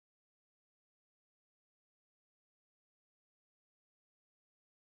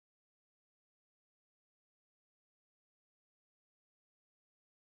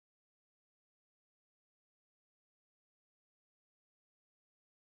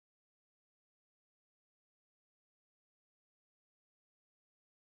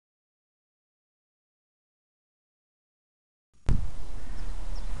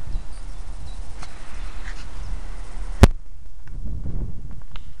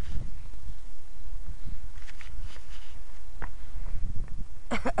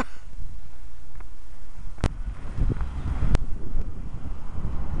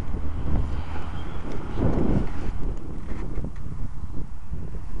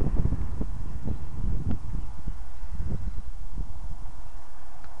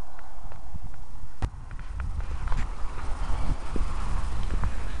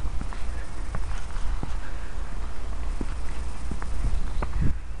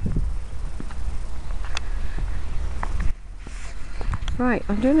Right,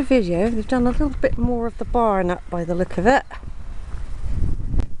 I'm doing a video. They've done a little bit more of the barn up by the look of it.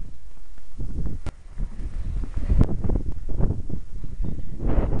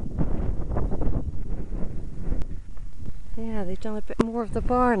 Yeah, they've done a bit more of the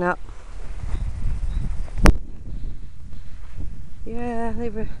barn up. Yeah, they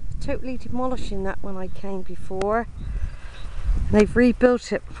were totally demolishing that when I came before. They've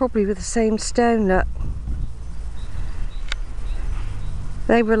rebuilt it probably with the same stone, look.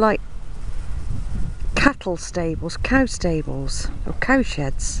 They were like cattle stables, cow stables, or cow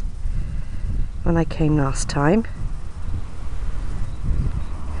sheds when I came last time.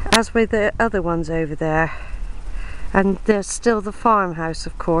 As with the other ones over there. And there's still the farmhouse,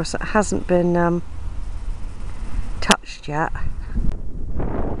 of course, that hasn't been touched yet.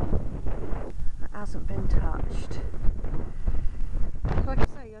 It hasn't been touched. Like I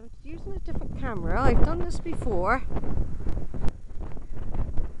say, I'm using a different camera. I've done this before.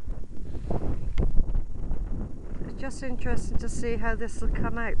 It's just interesting to see how this will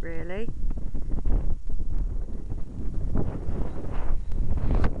come out, really.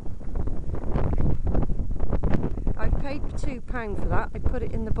 I've paid £2 for that. I put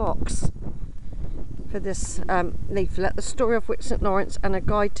it in the box for this leaflet, The Story of Wick St Lawrence and a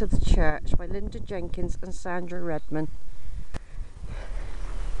Guide to the Church by Linda Jenkins and Sandra Redman.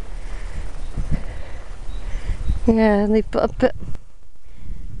 Yeah, and they've put a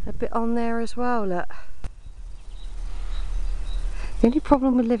bit on there as well, look. The only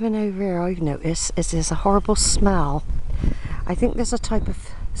problem with living over here, I've noticed, is there's a horrible smell. I think there's a type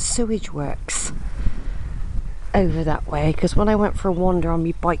of sewage works over that way, because when I went for a wander on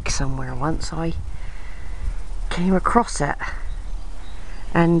my bike somewhere once, I came across it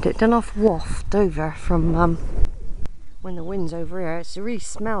and it done off waft over from when the wind's over here. It really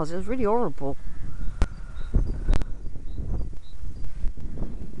smells, it's really horrible.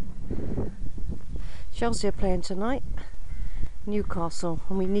 Chelsea are playing tonight, Newcastle,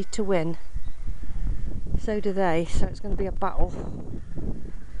 and we need to win. So do they, so it's going to be a battle.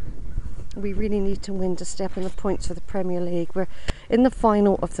 We really need to win to stay up in the points for the Premier League. We're in the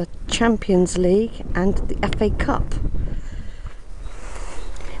final of the Champions League and the FA Cup.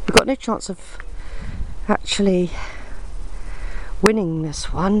 We've got no chance of actually winning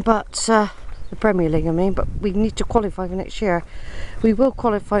this one, but the Premier League, I mean, but we need to qualify for next year. We will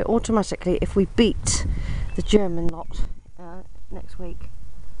qualify automatically if we beat the German lot next week.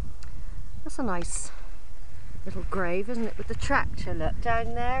 That's a nice little grave, isn't it, with the tractor, look,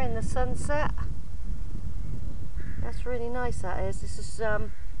 down there in the sunset. That's really nice, that is. This is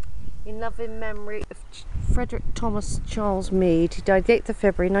in loving memory of Frederick Thomas Charles Mead, who died the 8th of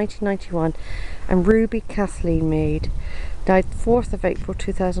February 1991, and Ruby Kathleen Mead, died 4th of April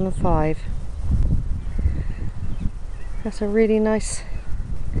 2005. That's a really nice,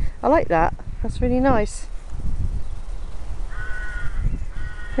 I like that, that's really nice.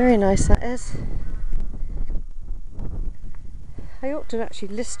 Very nice, that is. I ought to actually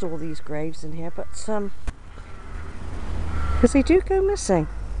list all these graves in here, but because they do go missing.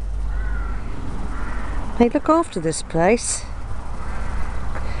 They look after this place.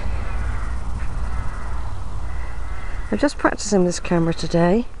 I'm just practicing this camera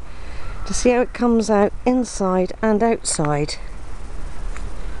today to see how it comes out inside and outside.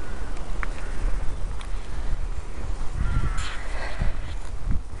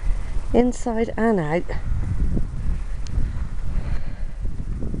 Inside and out.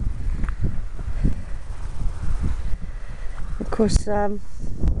 Of course,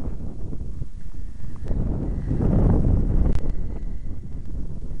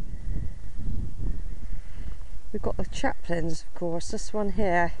 we've got the chaplains, of course. This one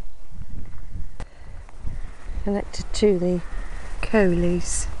here, connected to the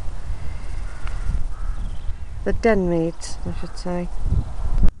Coleys, the Denmeads, I should say.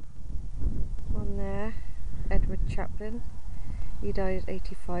 One there, Edward Chaplin. He died at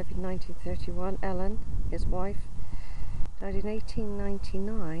 85 in 1931. Ellen, his wife, died in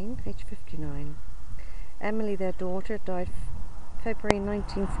 1899, age 59. Emily, their daughter, died February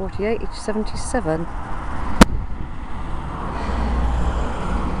 1948, age 77.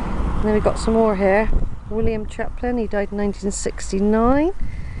 And then we've got some more here. William Chaplin, he died in 1969.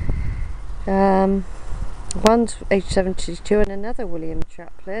 One's age 72, and another William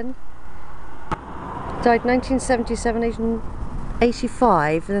Chaplin died 1977, age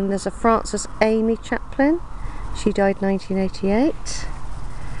 85. And then there's a Frances Amy Chaplin. She died 1988.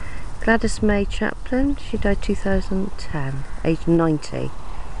 Gladys May Chaplin, she died 2010, age 90.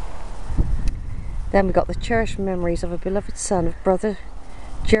 Then we got the cherished memories of a beloved son of brother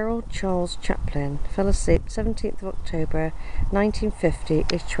Gerald Charles Chaplin fell asleep 17th of October 1950,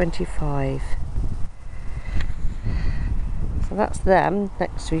 age 25. So that's them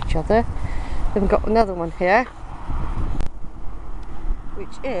next to each other. Then we've got another one here,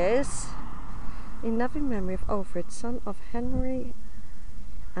 which is in loving memory of Alfred, son of Henry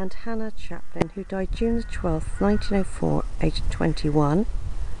and Hannah Chaplin, who died June the 12th, 1904, aged 21.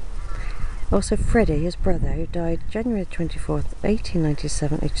 Also Freddie, his brother, who died January 24th,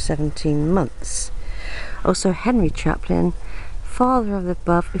 1897, aged 17 months. Also Henry Chaplin, father of the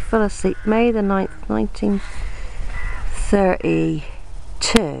above, who fell asleep May the 9th,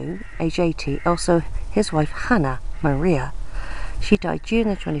 1932, age 80. Also his wife Hannah Maria. She died June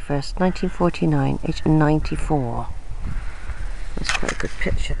the 21st, 1949, aged 94. That's quite a good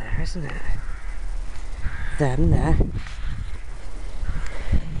picture there, isn't it? Them there.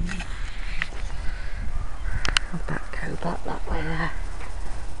 Go back that way there.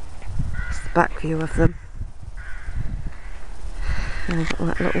 It's the back view of them. And I've got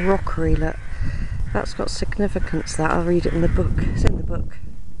that little rockery, look. That's got significance, that. I'll read it in the book. It's in the book.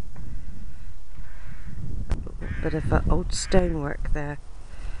 A bit of old stonework there.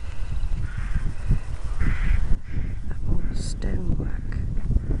 That old stonework.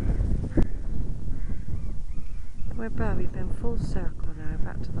 We're probably been full circle now,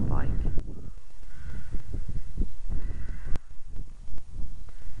 back to the bike.